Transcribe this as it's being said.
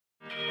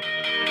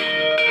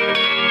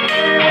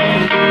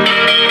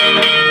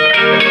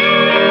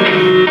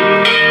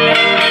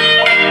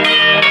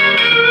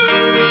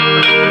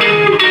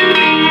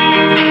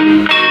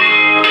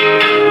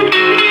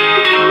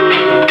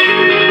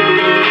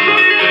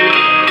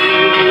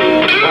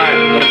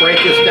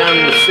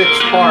6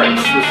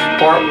 parts. This is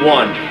part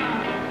 1.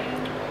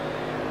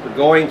 We're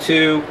going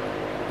to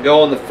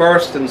go on the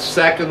 1st and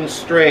 2nd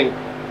string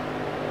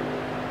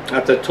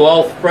at the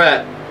 12th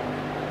fret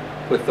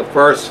with the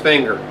 1st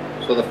finger.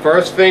 So the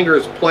 1st finger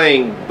is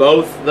playing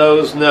both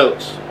those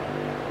notes.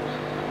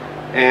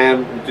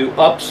 And we'll do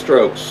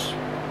upstrokes.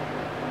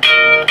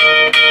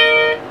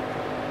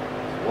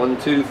 1,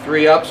 2,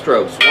 3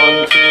 upstrokes.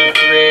 1, 2,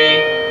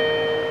 3.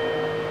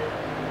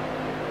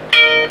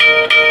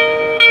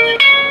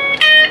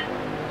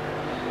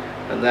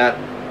 And that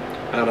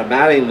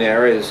automating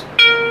there is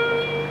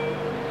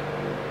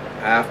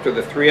after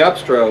the 3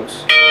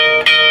 upstrokes,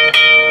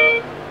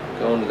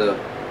 going to the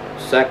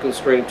 2nd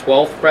string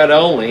 12th fret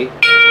only,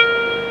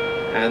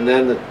 and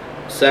then the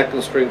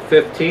 2nd string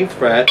 15th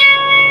fret,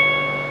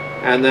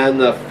 and then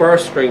the 1st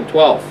string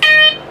 12th.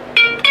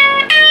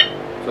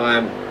 So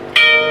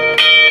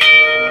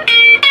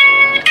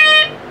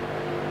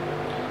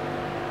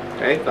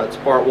okay, that's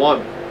part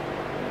 1.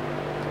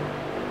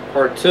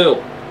 Part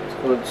 2.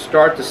 Going to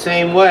start the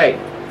same way.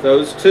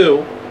 Those 2,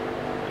 3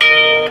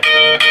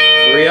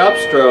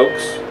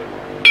 upstrokes,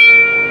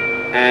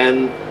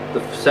 and the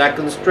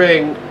 2nd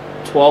string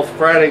 12th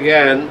fret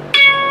again,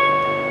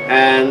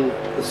 and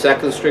the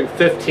 2nd string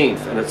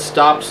 15th, and it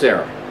stops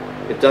there.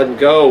 It doesn't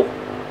go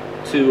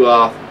to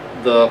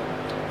the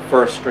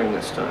 1st string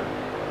this time.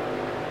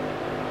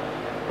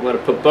 I'm going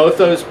to put both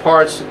those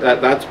parts.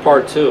 That's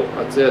part 2.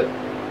 That's it.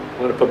 I'm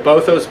going to put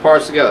both those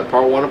parts together.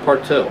 Part 1 and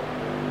part 2.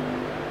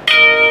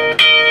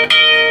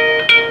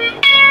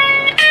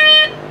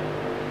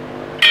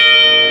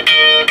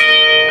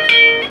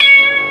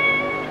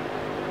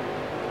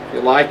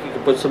 Like, you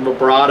can put some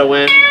vibrato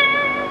in,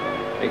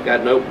 make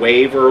that note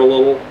waver a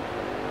little.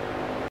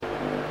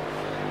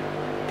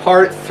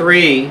 Part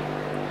 3,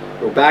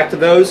 go back to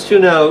those 2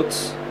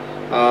 notes,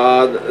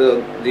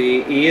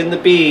 the E and the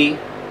B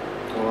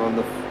on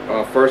the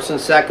 1st and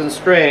 2nd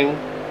string,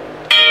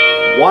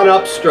 1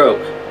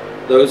 upstroke,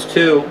 those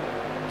 2,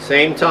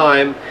 same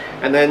time,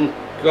 and then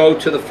go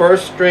to the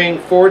 1st string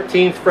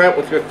 14th fret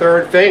with your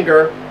 3rd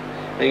finger,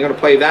 and you're going to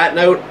play that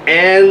note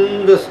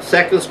and the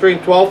 2nd string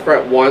 12th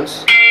fret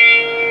once.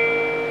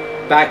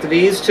 Back to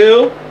these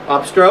 2,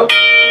 upstroke,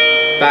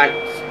 back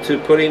to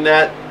putting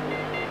that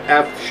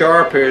F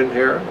sharp in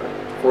here,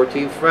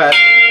 14th fret,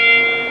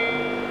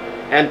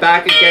 and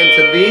back again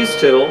to these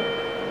 2,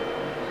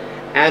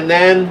 and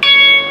then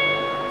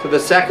to the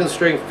 2nd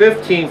string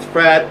 15th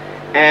fret,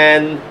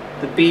 and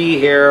the B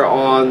here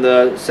on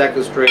the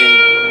 2nd string.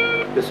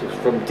 This is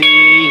from D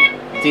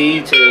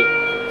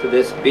to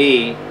this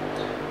B,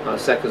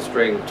 2nd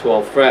string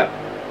 12th fret.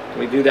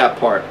 We do that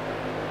part.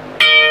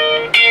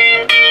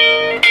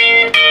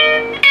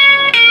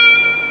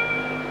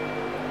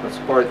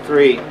 Part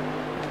 3.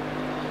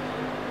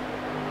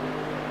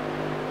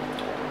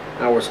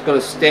 Now we're going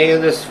to stay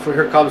in this.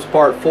 Here comes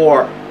part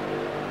 4.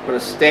 We're going to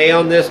stay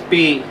on this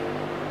B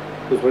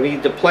because we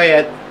need to play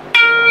it,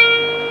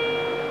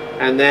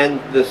 and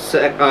then the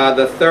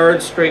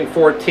 3rd string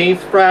 14th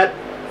fret,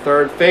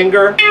 3rd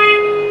finger,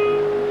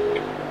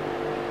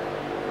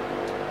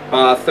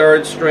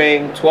 3rd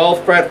string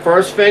 12th fret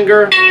 1st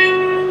finger,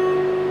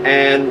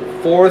 and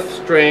 4th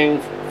string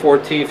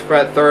 14th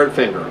fret 3rd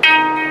finger.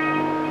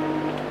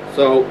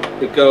 So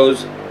it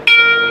goes.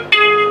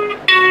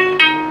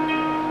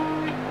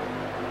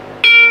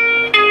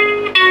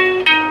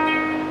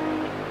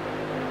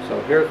 So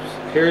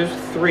here's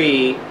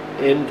 3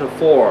 into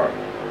 4.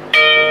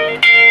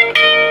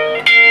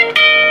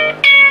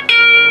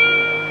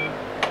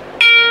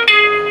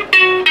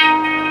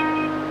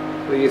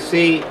 So you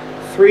see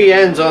 3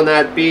 ends on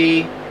that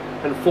B,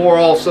 and 4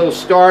 also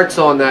starts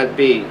on that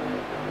B.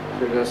 So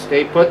you're going to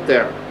stay put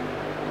there.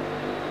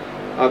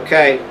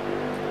 Okay.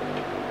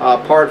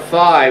 Part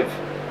 5,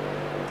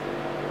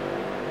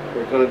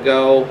 we're going to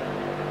go,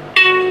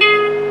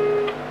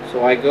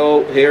 so I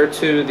go here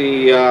to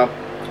the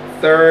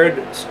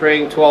 3rd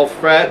string 12th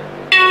fret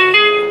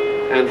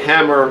and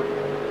hammer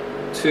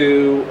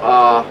to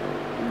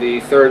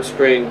the 3rd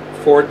string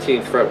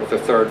 14th fret with the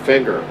 3rd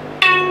finger.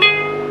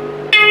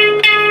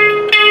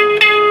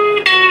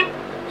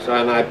 So,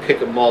 and I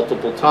pick it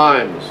multiple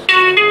times.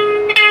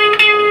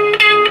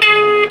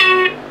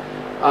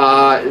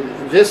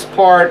 This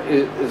part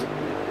is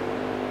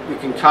you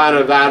can kind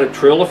of add a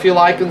trill if you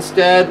like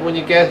instead when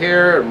you get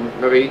here.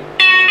 Maybe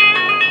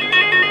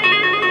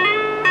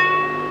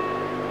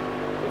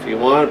if you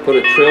want to put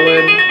a trill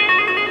in,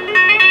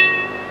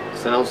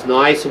 sounds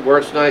nice, it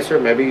works nicer.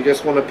 Maybe you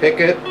just want to pick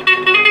it.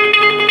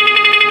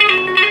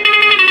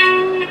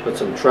 Put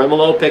some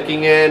tremolo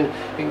picking in.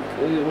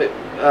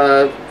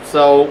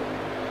 So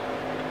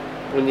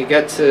when you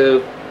get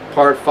to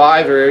part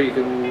 5 here, you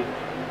can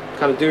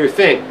kind of do your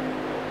thing.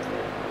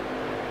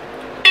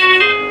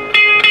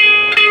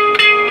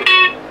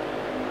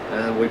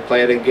 We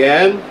play it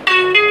again,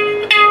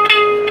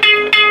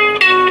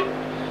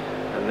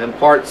 and then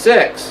part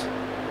 6,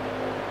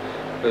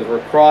 because we're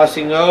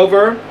crossing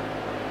over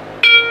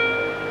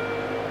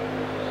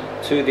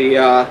to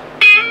the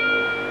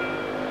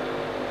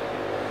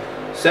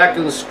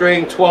 2nd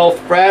string 12th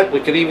fret. We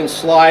could even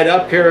slide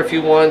up here if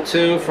you want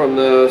to from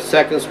the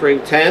 2nd string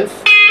 10th.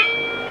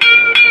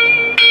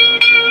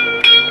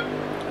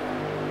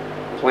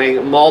 Playing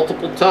it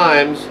multiple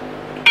times.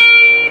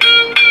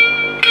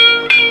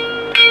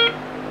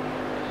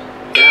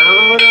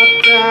 Down,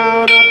 up,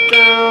 down, up,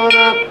 down,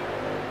 up.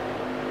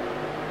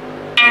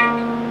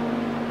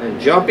 And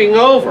jumping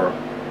over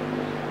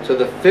to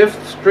the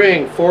 5th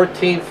string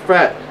 14th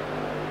fret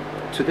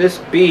to this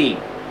B.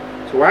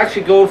 So we're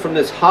actually going from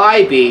this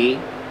high B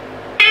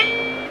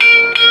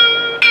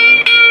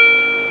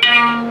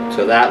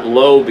to that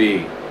low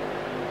B.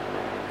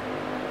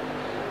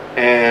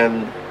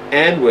 And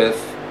end with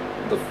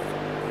the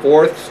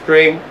 4th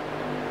string,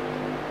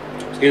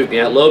 excuse me,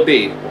 at low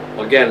B.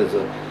 Again, is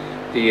the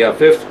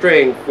 5th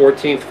string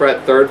 14th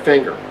fret 3rd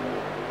finger.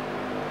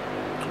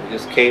 We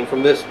just came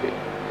from this B.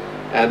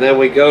 And then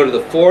we go to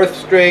the 4th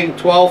string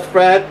 12th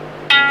fret,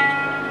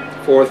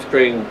 4th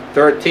string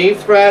 13th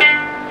fret,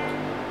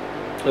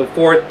 and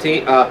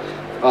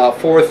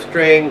 4th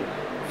string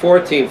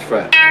 14th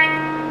fret.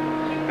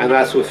 And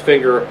that's with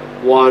finger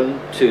 1,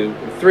 2,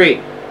 and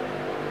 3.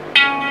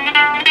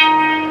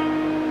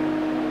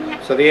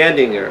 So the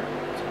ending there,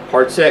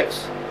 part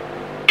 6.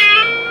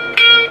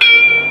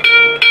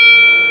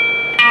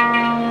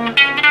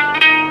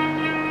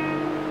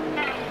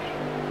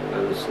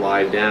 And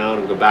slide down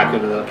and go back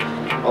into the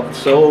up.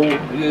 So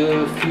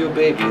if your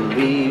baby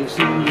leaves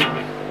you.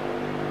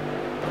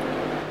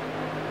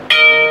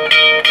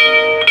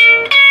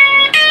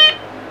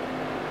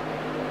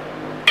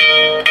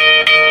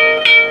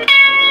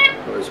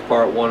 There's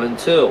part 1 and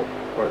 2.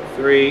 Part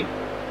 3.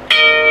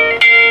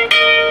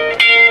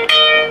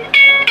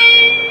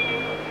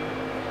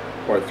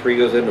 Part 3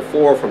 goes into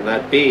 4 from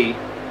that B.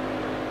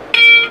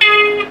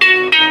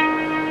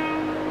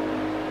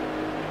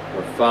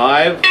 Part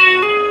 5.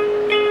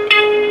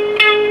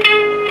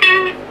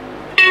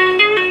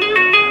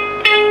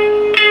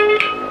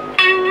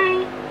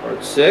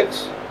 Part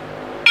 6.